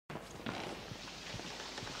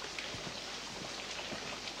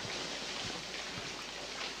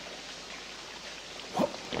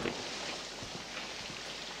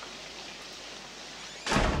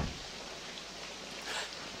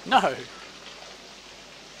No!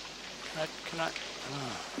 Can I...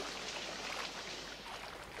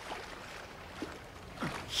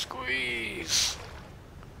 Squeeze!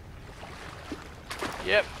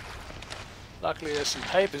 Yep. Luckily there's some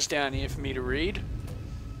papers down here for me to read.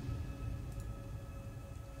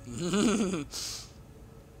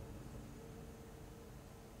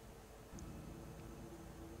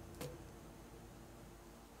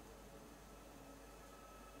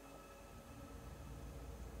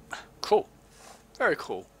 Cool. Very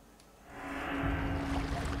cool.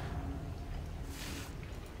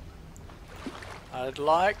 I'd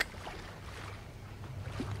like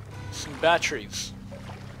some batteries.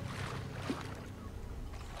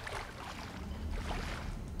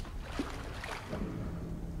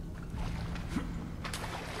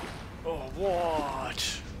 Oh,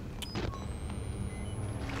 what?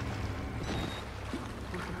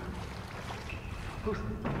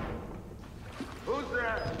 Who's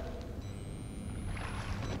there?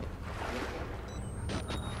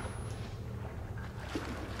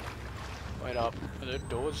 Wait up. Are there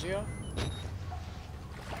doors here?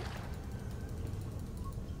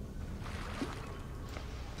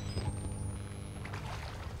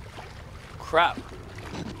 Crap.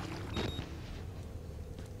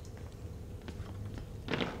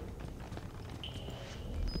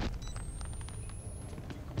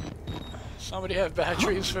 Somebody have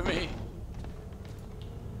batteries for me.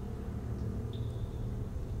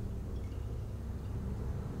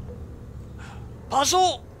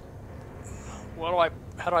 Puzzle!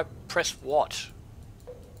 How do I press what?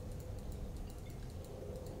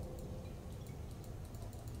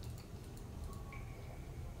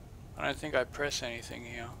 I don't think I press anything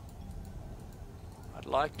here. I'd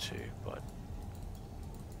like to, but...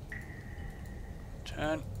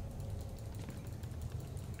 Turn.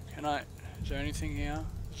 Can I... Is there anything here?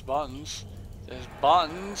 There's buttons. There's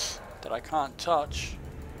buttons that I can't touch.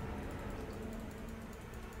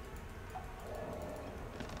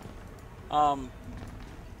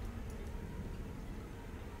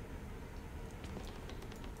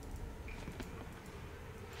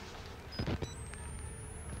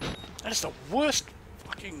 That is the worst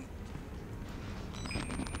fucking...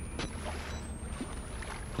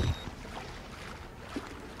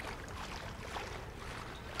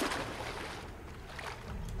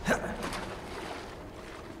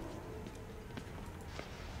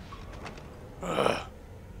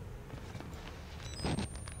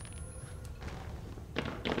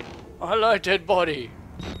 Oh, hello, dead body.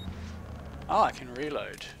 Oh, I can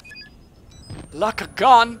reload. Like a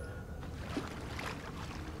gun!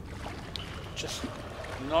 Just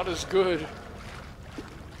not as good.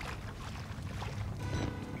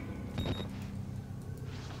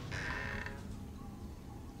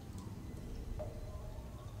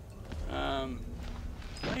 How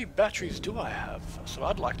many batteries do I have? That's what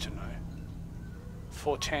I'd like to know.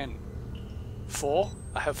 410. 4?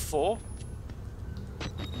 I have 4?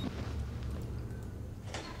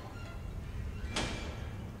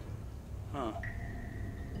 Huh.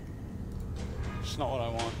 It's not what I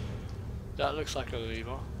want. That looks like a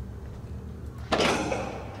lever.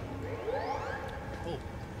 Oh.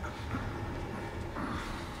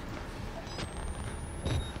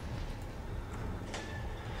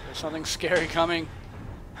 There's something scary coming.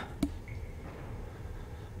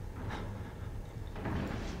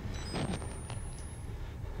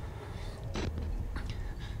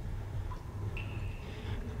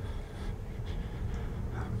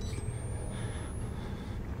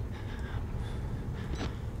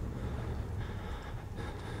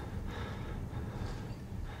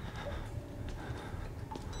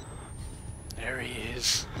 There he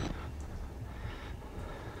is.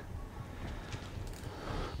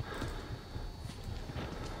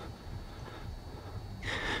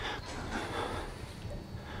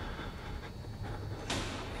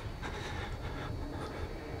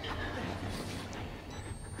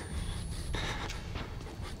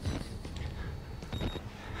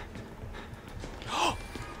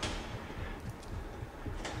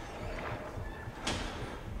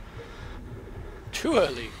 Too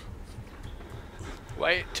early.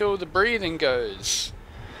 Wait till the breathing goes.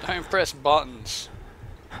 Don't press buttons.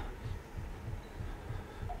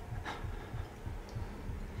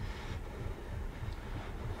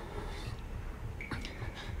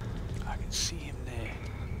 I can see him there.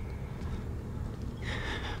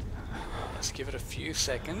 Let's give it a few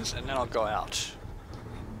seconds and then I'll go out.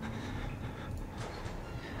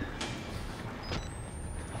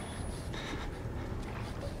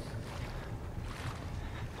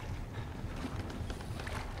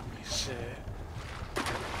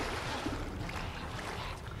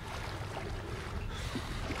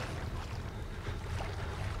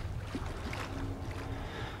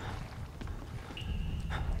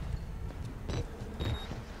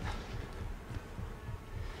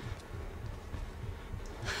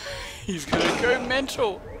 He's gonna go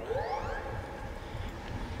mental.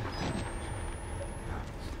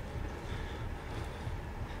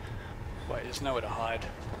 Wait, there's nowhere to hide.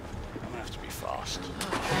 I'm gonna have to be fast.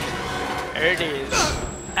 There it is.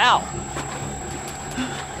 Ow!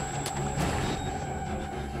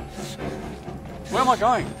 Where am I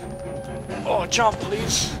going? Oh, jump,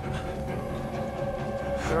 please.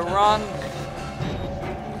 Gotta run.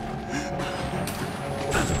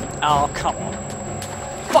 Oh, come on.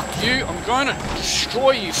 Fuck you, I'm going to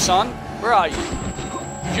destroy you, son. Where are you?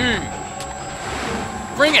 You.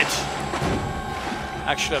 Bring it.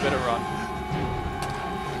 Actually, I better run.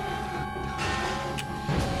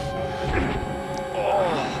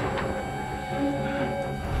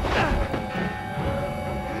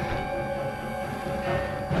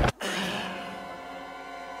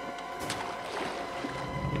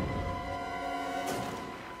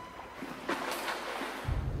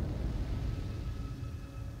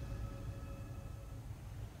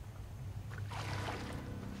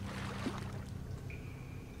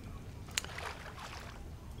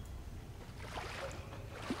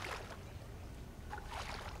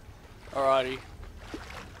 Alrighty.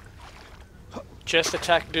 Chest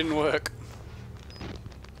attack didn't work.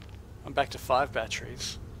 I'm back to 5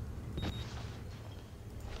 batteries.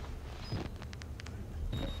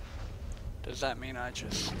 Does that mean I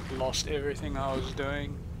just lost everything I was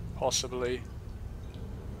doing? Possibly.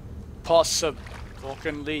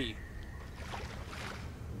 Possibly.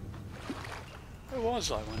 Where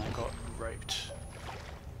was I when I got raped?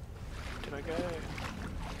 Did I go?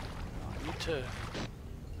 Oh,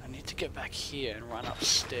 I need to get back here and run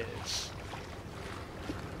upstairs.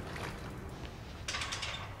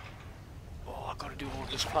 Oh, I gotta do all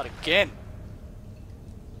this part again.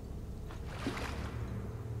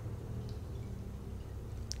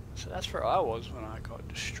 So that's where I was when I got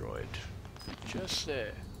destroyed. Just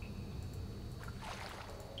there.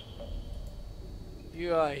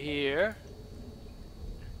 You are here.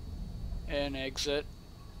 And exit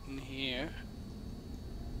in here.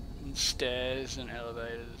 And stairs and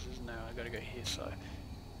elevators. No, I gotta go here, so.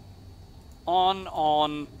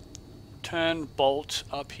 On, turn bolt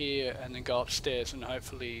up here and then go upstairs and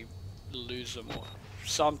hopefully lose them or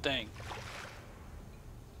something.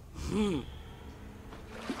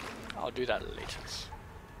 I'll do that later.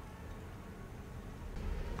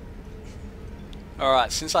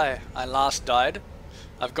 Alright, since I last died,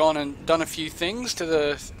 I've gone and done a few things to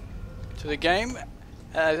the game.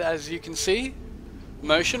 As you can see,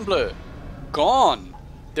 motion blur gone.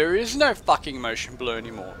 There is no fucking motion blur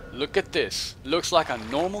anymore. Look at this. Looks like a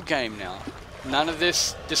normal game now. None of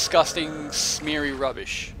this disgusting smeary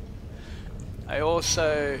rubbish. I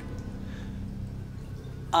also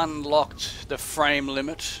unlocked the frame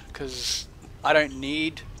limit because I don't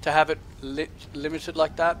need to have it limited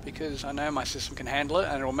like that, because I know my system can handle it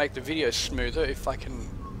and it'll make the video smoother if I can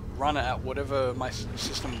run it at whatever my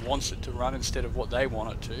system wants it to run instead of what they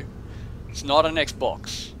want it to. It's not an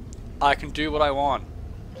Xbox. I can do what I want.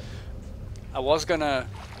 I was gonna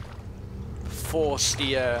force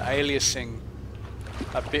the aliasing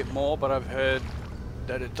a bit more, but I've heard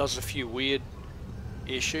that it does a few weird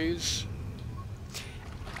issues.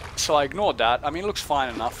 So I ignored that. I mean, it looks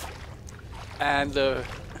fine enough. And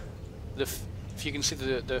if you can see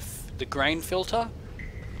the grain filter,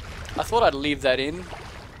 I thought I'd leave that in.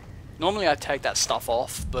 Normally I take that stuff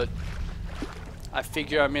off, but I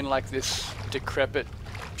figure I'm in like this decrepit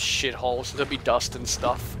shithole, so there'll be dust and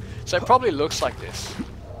stuff. So it probably looks like this.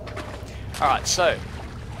 Alright, so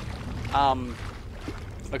I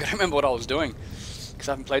gotta remember what I was doing, because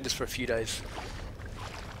I haven't played this for a few days.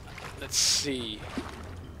 Let's see.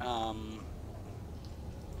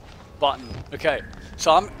 Button. Okay,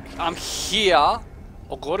 so I'm here.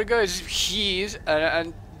 I've got to go here's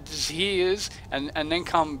and here's and then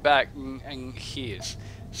come back and here's.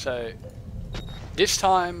 So this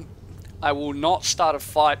time I will not start a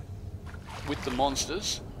fight with the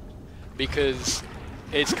monsters because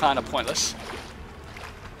it's kind of pointless.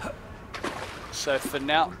 So for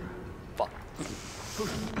now,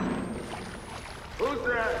 Who's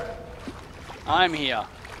there? I'm here.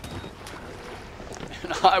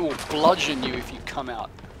 And I will bludgeon you if you come out.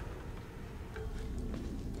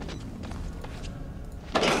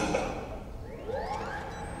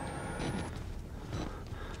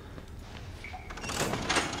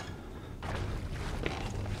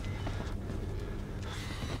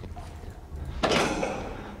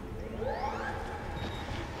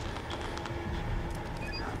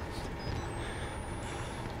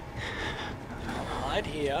 I'll hide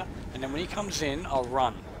here, and then when he comes in, I'll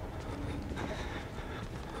run.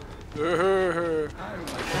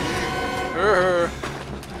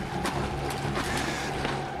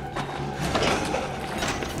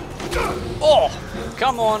 Oh!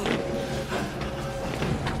 Come on.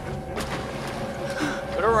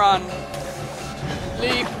 Gotta run.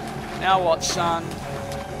 Leap. Now what, son?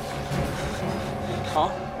 Huh?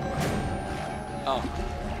 Oh.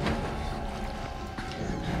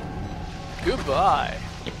 Goodbye.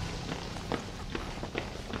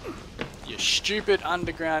 Your stupid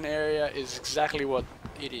underground area is exactly what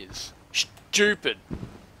it is. Stupid.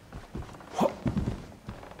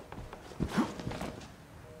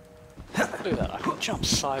 Look at that, I can jump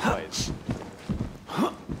sideways.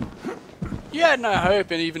 You had no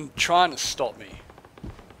hope in even trying to stop me.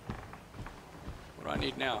 What do I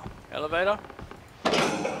need now? Elevator?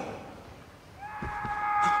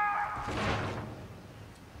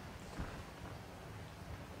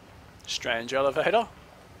 Strange elevator.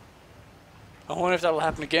 I wonder if that'll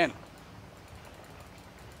happen again.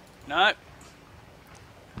 No.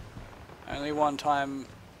 Only one time.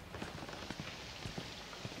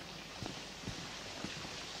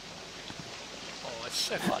 Oh, it's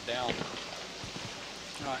so far down.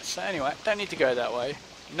 Alright, so anyway, don't need to go that way.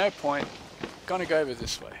 No point. Gonna go over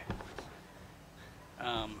this way.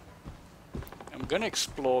 I'm gonna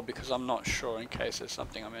explore because I'm not sure in case there's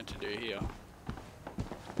something I'm meant to do here.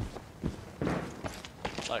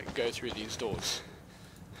 Like, go through these doors.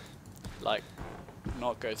 Like,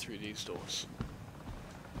 not go through these doors.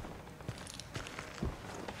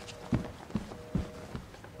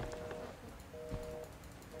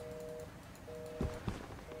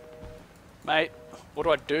 Mate, what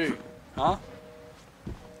do I do? Huh?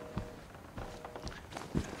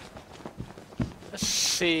 Let's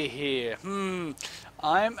see here.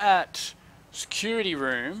 I'm at security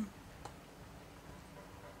room.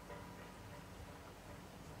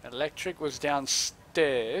 Electric was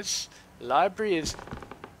downstairs. Library is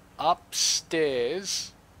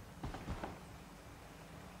upstairs.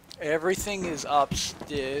 Everything is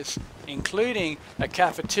upstairs, including a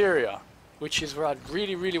cafeteria, which is where I'd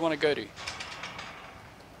really, really want to go to.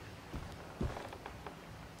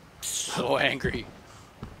 So angry.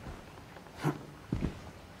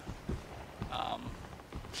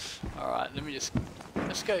 Alright,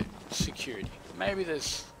 let's go security. Maybe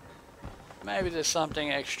there's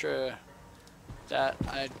something extra that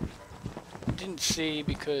I didn't see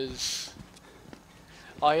because...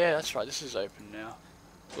 Oh yeah, that's right, this is open now.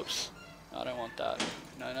 Whoops, I don't want that.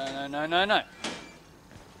 No.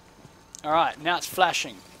 Alright, now it's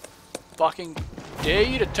flashing. Fucking dare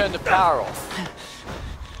you to turn the power off.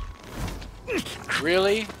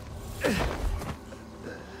 Really?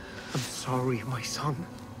 I'm sorry, my son.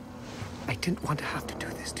 I didn't want to have to do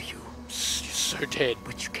this to you. You're so dead.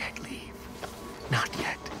 But you can't leave. Not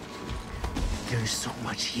yet. There's so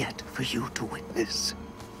much yet for you to witness.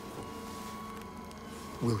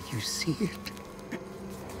 Will you see it?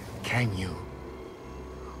 Can you?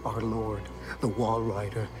 Our Lord, the Wall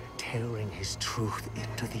Rider, tearing his truth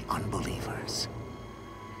into the unbelievers.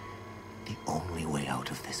 The only way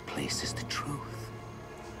out of this place is the truth.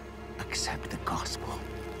 Accept the gospel,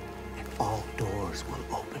 and all doors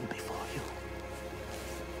will open before you.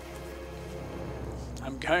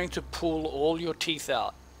 I'm going to pull all your teeth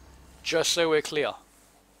out, just so we're clear.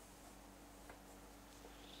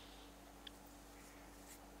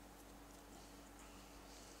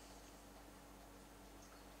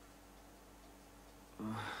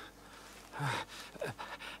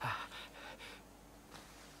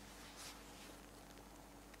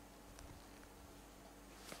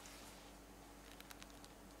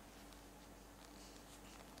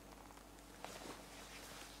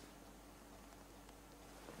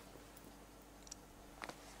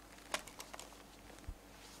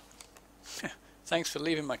 Thanks for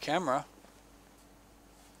leaving my camera.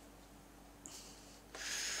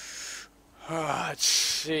 Let's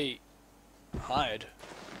see. Hide.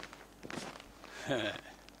 You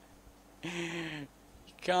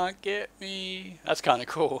can't get me. That's kind of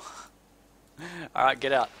cool. Alright,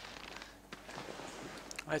 get out.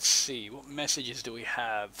 Let's see. What messages do we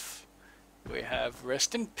have? We have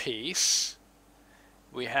rest in peace.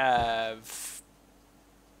 We have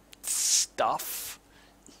stuff.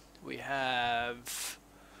 We have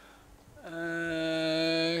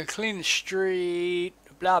clean the street,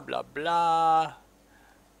 blah blah blah.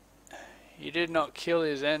 He did not kill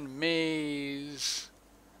his enemies,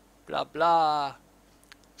 blah blah.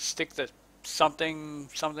 Stick the something.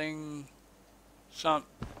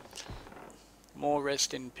 More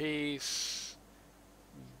rest in peace.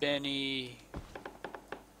 Benny.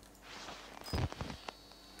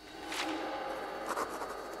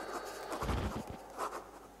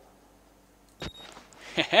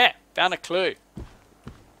 Found a clue.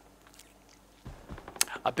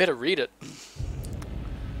 I better read it.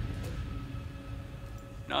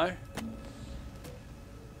 No?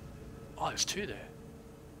 Oh, there's two there.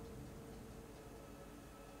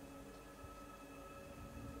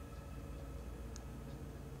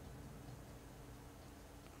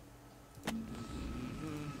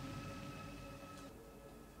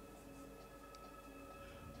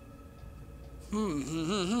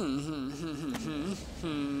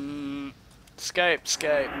 Escape,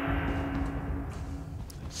 escape.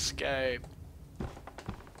 Escape.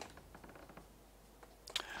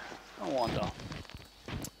 I wonder.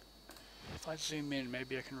 If I zoom in,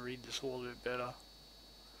 maybe I can read this all a bit better.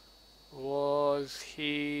 Was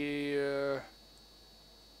here.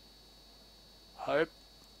 Hope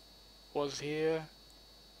was here.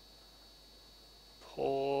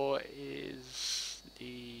 Poor is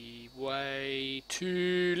the way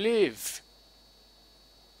to live.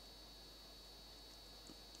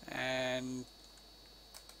 And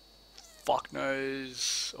fuck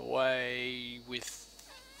knows away with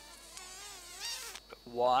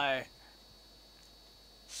why.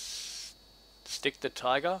 Stick the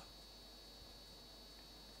tiger.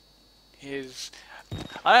 Here's.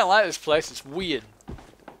 I don't like this place, it's weird.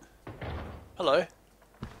 Hello.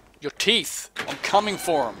 Your teeth. I'm coming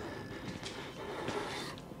for them.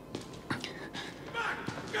 Get back!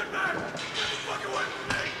 Get the fuck away from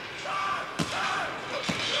me!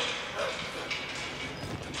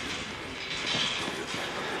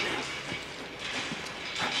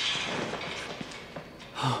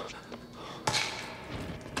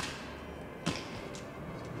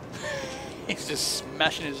 He's just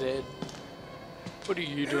smashing his head. What are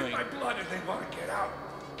you doing? My blood if they want to get out.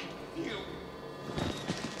 You.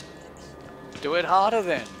 Do it harder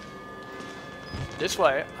then. This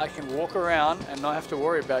way, I can walk around and not have to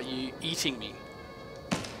worry about you eating me.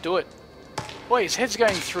 Do it. Boy, his head's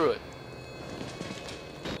going through it.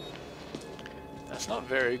 That's not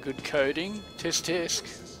very good coding. Tisk tisk.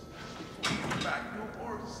 Back, no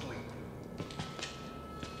more sleep.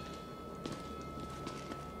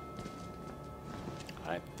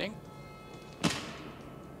 I think.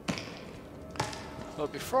 Well,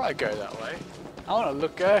 before I go that way, I want to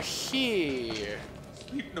look here.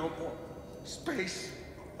 Sleep no more. Space.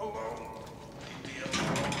 Alone. Leave me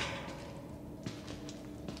alone.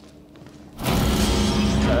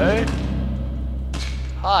 Hello.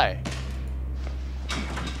 Hi.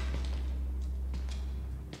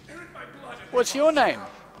 What's your name?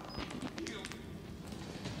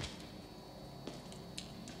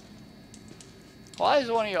 Why is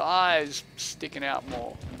one of your eyes sticking out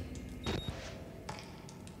more?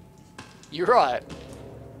 You're right.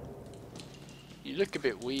 You look a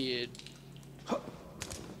bit weird.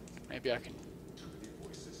 Maybe I can...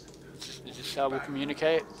 Is this how we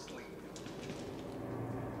communicate?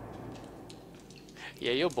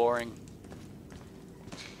 Yeah, you're boring.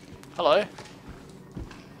 Hello?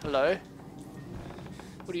 Hello?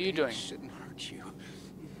 What are you doing? Shouldn't hurt you.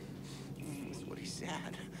 That's what he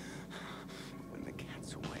said. When the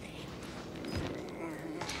cat's away.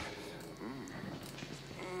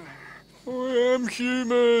 I am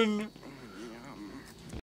human.